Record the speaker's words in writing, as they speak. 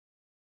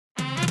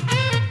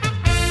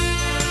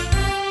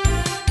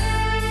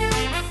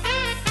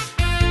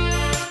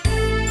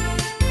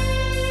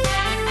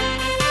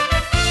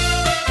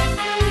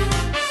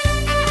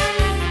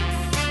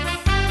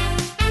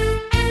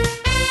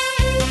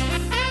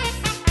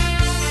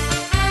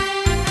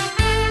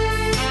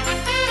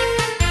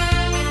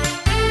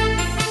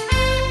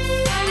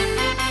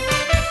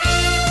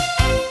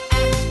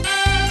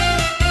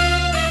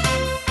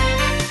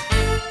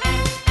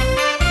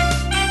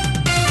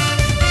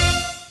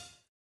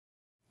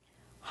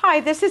Hi,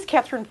 this is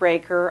Kathryn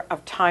Raaker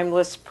of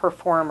Timeless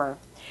Performer,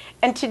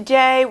 and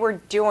today we're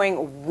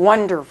doing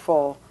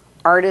wonderful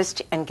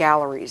artists and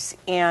galleries,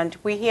 and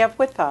we have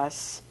with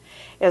us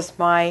as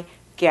my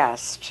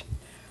guest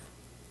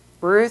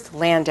Ruth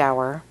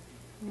Landauer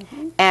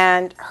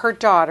and her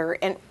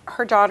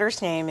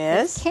daughter's name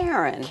is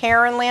Caryn.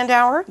 Caryn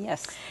Landauer.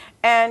 Yes.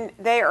 And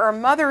they are a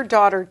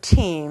mother-daughter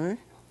team.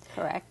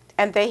 Correct.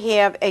 And they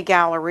have a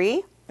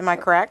gallery. Am I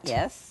correct?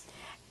 Yes.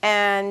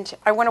 And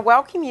I want to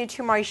welcome you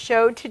to my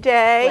show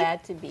today.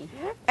 Glad to be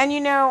here. And you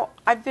know,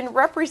 I've been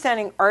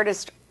representing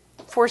artists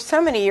for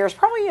so many years,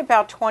 probably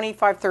about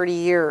 25, 30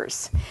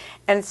 years.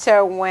 And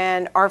so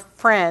when our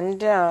friend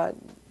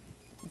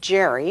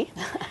Jerry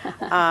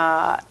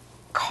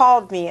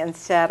called me and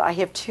said, I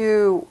have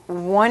two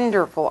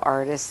wonderful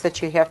artists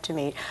that you have to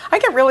meet, I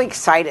get really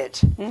excited.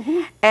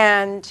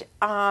 And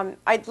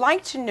I'd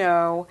like to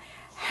know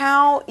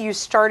how you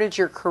started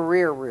your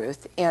career,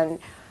 Ruth, and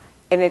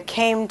it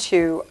came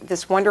to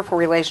this wonderful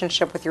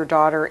relationship with your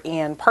daughter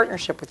and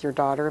partnership with your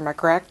daughter. Am I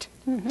correct?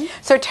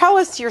 So tell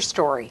us your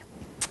story.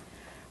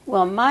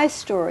 Well, my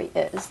story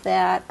is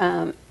that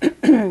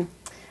the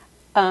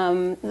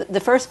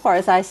first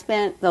part is I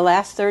spent the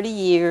last 30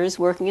 years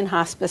working in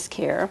hospice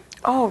care.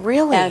 Oh,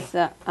 really? As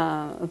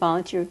a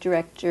volunteer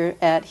director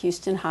at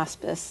Houston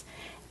Hospice.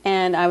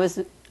 And I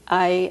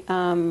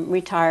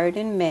retired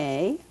in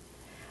May.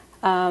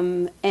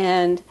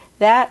 And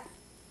that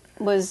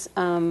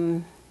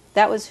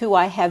was who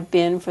I have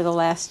been for the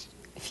last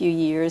few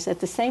years.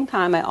 At the same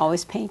time, I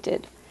always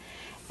painted.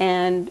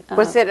 And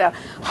was it a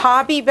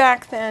hobby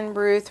back then,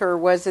 Ruth, or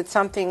was it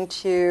something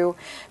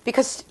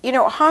because, you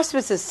know,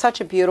 hospice is such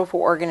a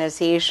beautiful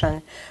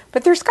organization,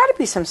 but there's got to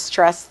be some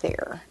stress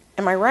there.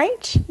 Am I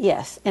right?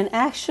 Yes. And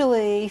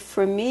actually,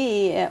 for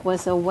me, it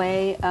was a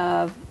way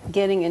of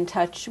getting in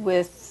touch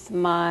with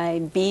my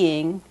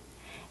being.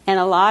 And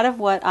a lot of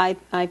what I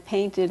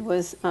painted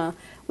was,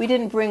 we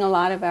didn't bring a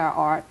lot of our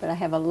art, but I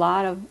have a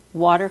lot of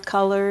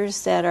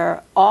watercolors that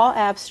are all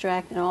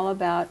abstract and all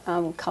about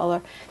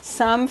color.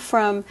 Some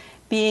from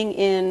being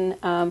in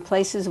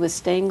places with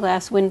stained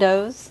glass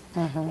windows.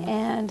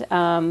 And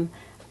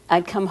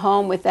I'd come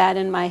home with that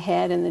in my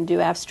head and then do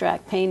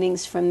abstract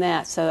paintings from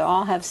that. So they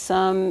all have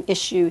something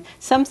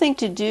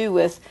to do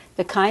with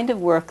the kind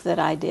of work that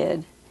I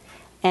did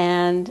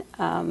and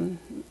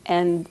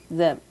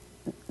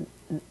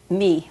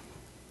me.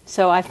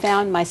 So I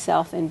found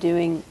myself in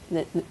doing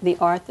the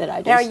art that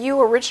I do. Now,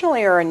 you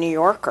originally are a New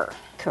Yorker.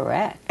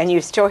 Correct. And you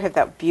still have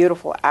that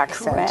beautiful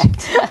accent.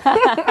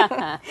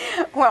 Correct.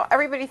 Well,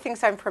 everybody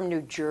thinks I'm from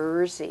New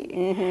Jersey.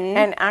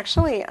 And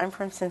actually, I'm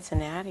from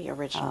Cincinnati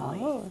originally.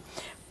 Oh.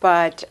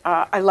 But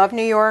I love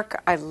New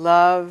York. I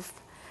love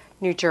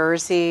New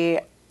Jersey.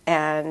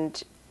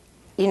 And,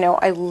 you know,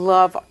 I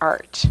love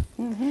art.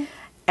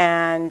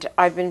 And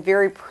I've been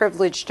very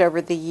privileged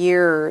over the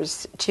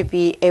years to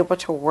be able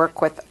to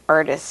work with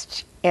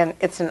artists. And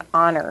it's an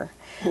honor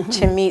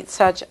to meet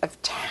such a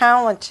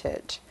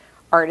talented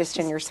artist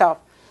in yourself.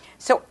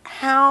 So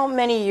how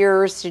many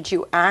years did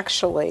you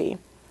actually,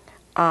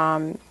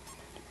 when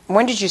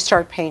did you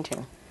start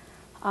painting?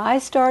 I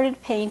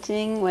started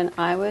painting when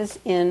I was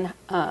in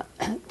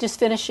just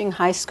finishing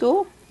high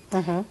school.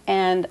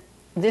 And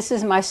this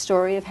is my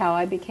story of how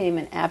I became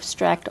an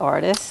abstract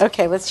artist.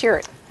 Okay, let's hear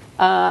it.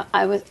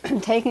 I was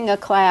taking a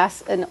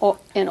class in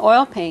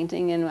oil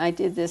painting, and I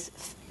did this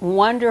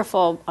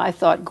wonderful, I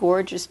thought,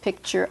 gorgeous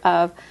picture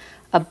of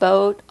a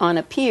boat on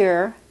a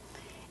pier,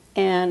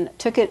 and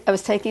I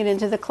was taking it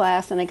into the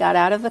class, and I got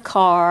out of the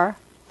car,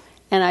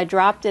 and I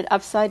dropped it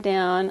upside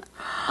down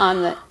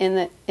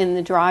in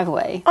the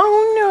driveway.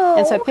 Oh no!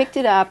 And so I picked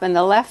it up, and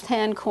the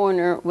left-hand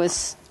corner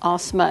was all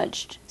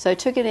smudged. So I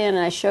took it in,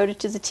 and I showed it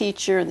to the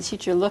teacher, and the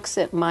teacher looks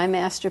at my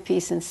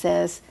masterpiece and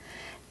says,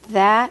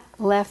 "That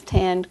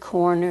left-hand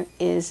corner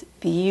is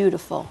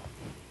beautiful."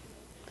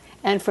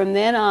 And from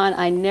then on,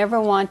 I never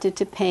wanted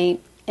to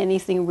paint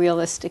anything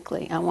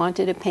realistically. I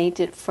wanted to paint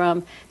it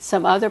from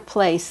some other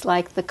place,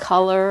 like the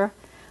color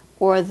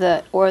or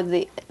the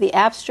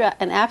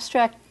abstract. An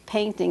abstract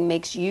painting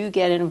makes you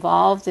get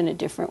involved in a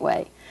different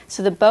way.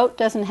 So the boat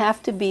doesn't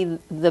have to be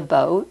the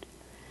boat,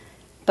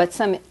 but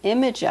some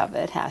image of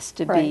it has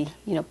to be,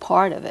 you know,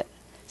 part of it.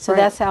 So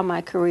that's how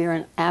my career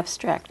in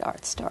abstract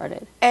art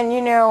started. And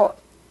you know,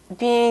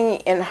 being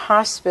in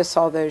hospice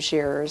all those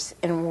years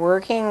and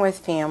working with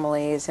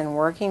families and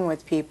working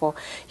with people,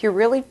 you're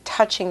really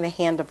touching the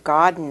hand of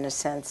God in a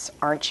sense,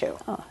 aren't you?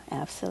 Oh,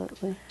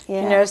 absolutely.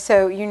 Yeah. You know,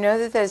 so you know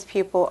that those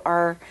people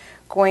are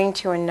going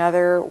to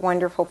another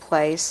wonderful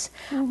place.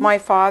 My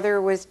father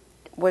was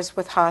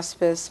with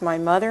hospice. My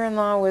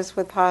mother-in-law was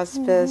with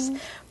hospice.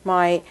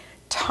 My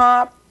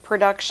top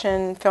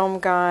production film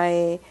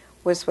guy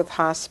was with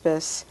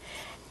hospice.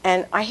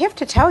 And I have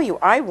to tell you,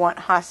 I want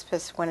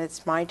hospice when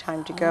it's my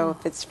time to go,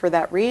 if it's for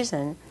that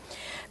reason,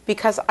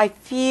 because I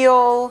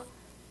feel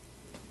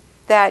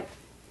that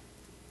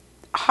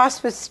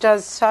hospice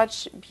does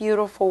such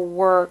beautiful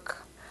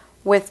work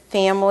with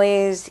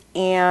families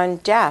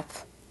and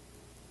death.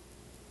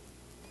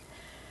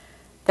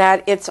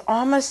 that it's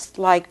almost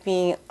like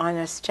being on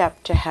a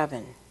step to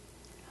heaven.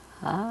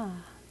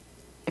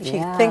 If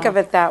you think of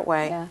it that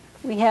way. Yeah.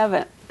 We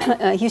have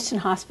a Houston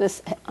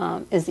Hospice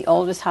is the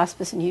oldest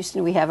hospice in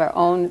Houston. We have our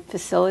own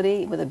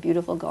facility with a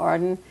beautiful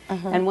garden.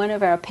 And one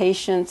of our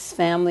patients'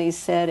 families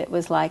said it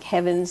was like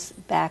heaven's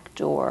back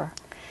door,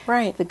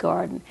 Right. the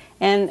garden.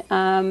 And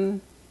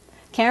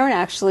Caryn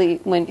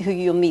actually, who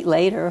you'll meet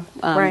later,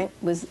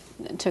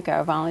 took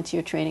our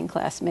volunteer training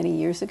class many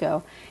years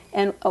ago.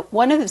 And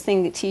one of the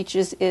things it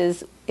teaches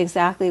is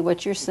exactly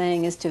what you're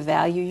saying, is to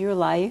value your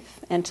life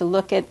and to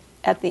look at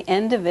the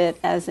end of it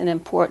as an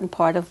important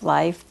part of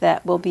life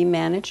that will be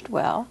managed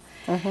well.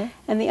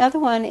 And the other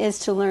one is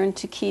to learn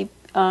to keep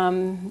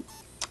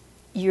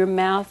your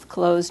mouth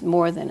closed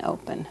more than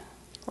open,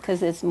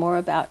 because it's more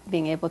about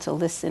being able to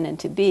listen and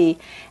to be.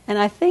 And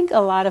I think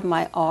a lot of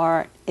my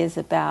art is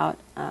about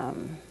that.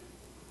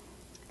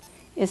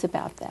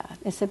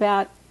 It's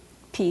about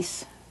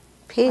peace.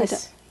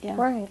 Peace. Yeah,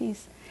 right.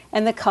 Peace.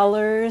 And the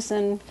colors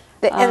and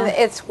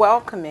it's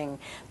welcoming.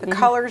 The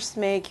colors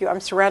make you, I'm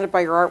surrounded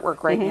by your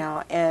artwork right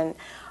now, and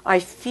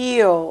I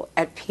feel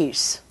at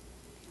peace.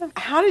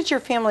 How did your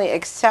family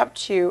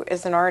accept you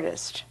as an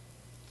artist?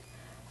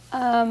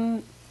 I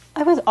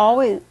was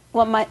always,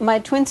 well, my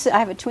twin, I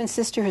have a twin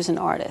sister who's an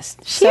artist.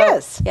 She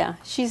is? Yeah,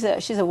 she's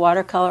a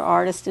watercolor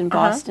artist in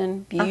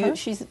Boston.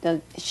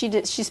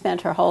 She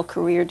spent her whole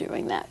career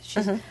doing that.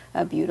 She's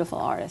a beautiful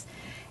artist.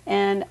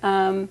 And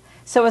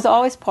so it was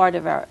always part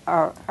of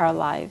our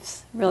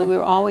lives. Really, we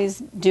were always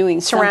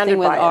doing something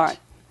with art.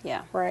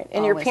 Yeah, right.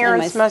 And your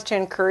parents must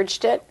have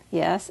encouraged it.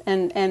 Yes,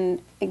 and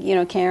you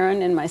know,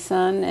 Caryn and my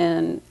son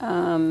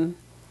and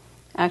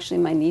actually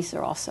my niece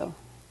are also.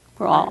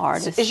 We're all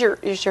artists.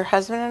 Is your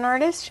husband an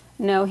artist?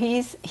 No,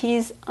 he's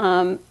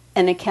an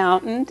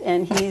accountant,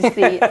 and he's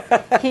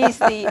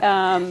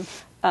the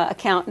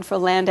accountant for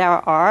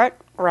Landauer Art.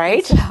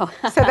 Right. So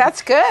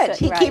that's good.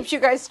 He keeps you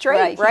guys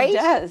straight, right?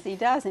 He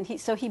does, and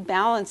he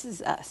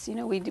balances us. You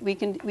know, we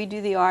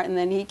do the art, and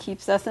then he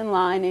keeps us in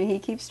line, and he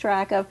keeps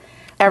track of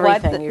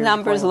everything, what the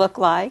numbers look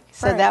like.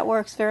 So that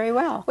works very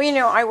well. Well, you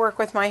know, I work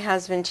with my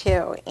husband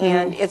too,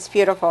 and it's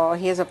beautiful.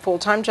 He has a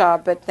full-time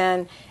job, but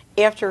then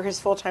after his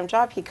full-time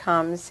job, he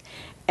comes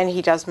and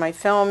he does my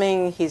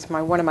filming. He's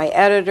one of my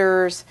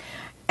editors,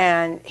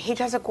 and he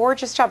does a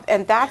gorgeous job.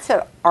 And that's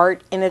an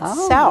art in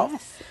itself.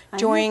 Yes.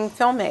 Doing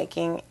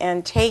filmmaking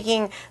and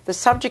taking the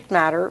subject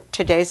matter,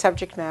 today's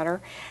subject matter,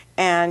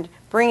 and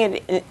bring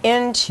it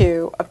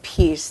into a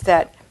piece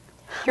that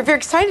you're very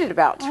excited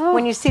about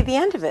when you see the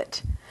end of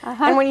it.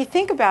 And when you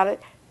think about it,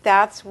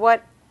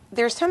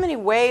 there's so many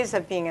ways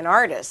of being an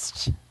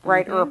artist,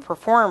 right, or a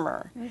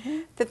performer,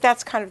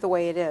 that's kind of the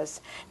way it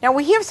is. Now,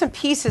 we have some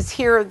pieces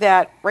here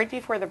that, right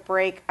before the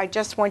break, I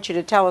just want you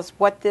to tell us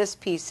what this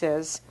piece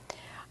is,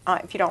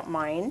 if you don't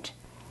mind,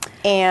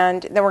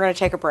 and then we're going to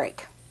take a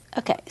break.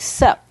 Okay,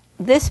 so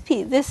this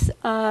piece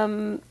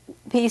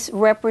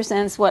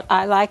represents what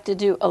I like to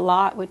do a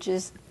lot, which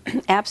is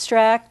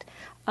abstract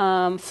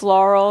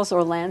florals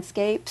or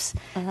landscapes.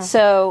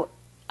 So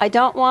I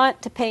don't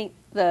want to paint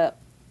the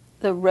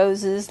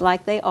roses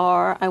like they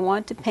are. I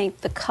want to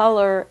paint the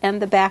color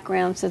and the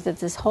background so that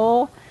this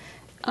whole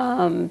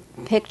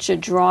picture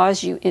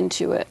draws you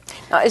into it.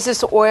 Is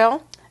this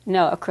oil?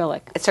 No,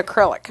 acrylic. It's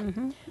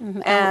acrylic.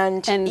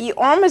 And you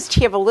almost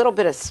have a little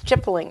bit of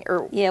stippling.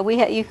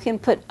 You can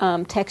put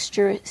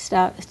texture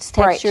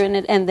in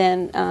it, and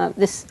then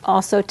this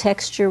also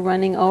texture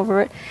running over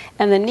it.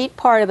 And the neat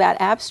part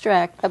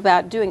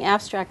about doing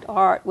abstract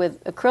art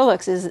with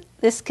acrylics is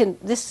this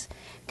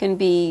can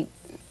be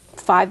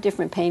 5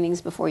 different paintings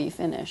before you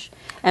finish.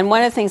 And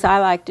one of the things I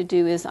like to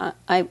do is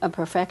I'm a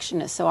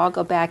perfectionist, so I'll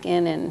go back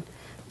in and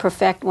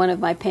perfect one of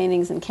my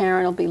paintings, and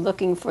Caryn will be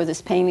looking for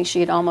this painting she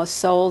had almost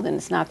sold, and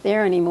it's not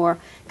there anymore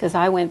because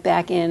I went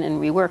back in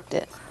and reworked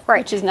it. Right.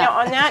 Which is now,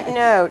 on that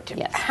note,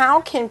 how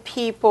can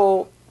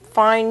people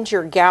find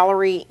your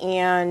gallery,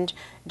 and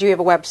do you have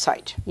a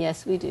website?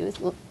 Yes, we do. It's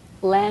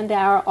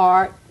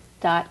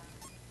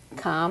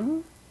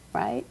landauerart.com,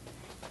 right?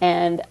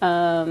 And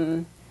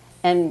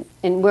we're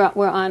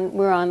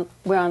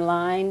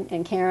online.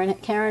 And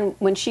Caryn,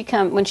 when she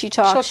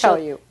talks, she'll tell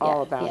you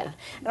all about it.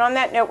 And on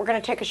that note, we're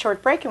going to take a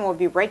short break, and we'll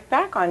be right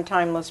back on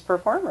Timeless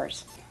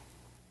Performers.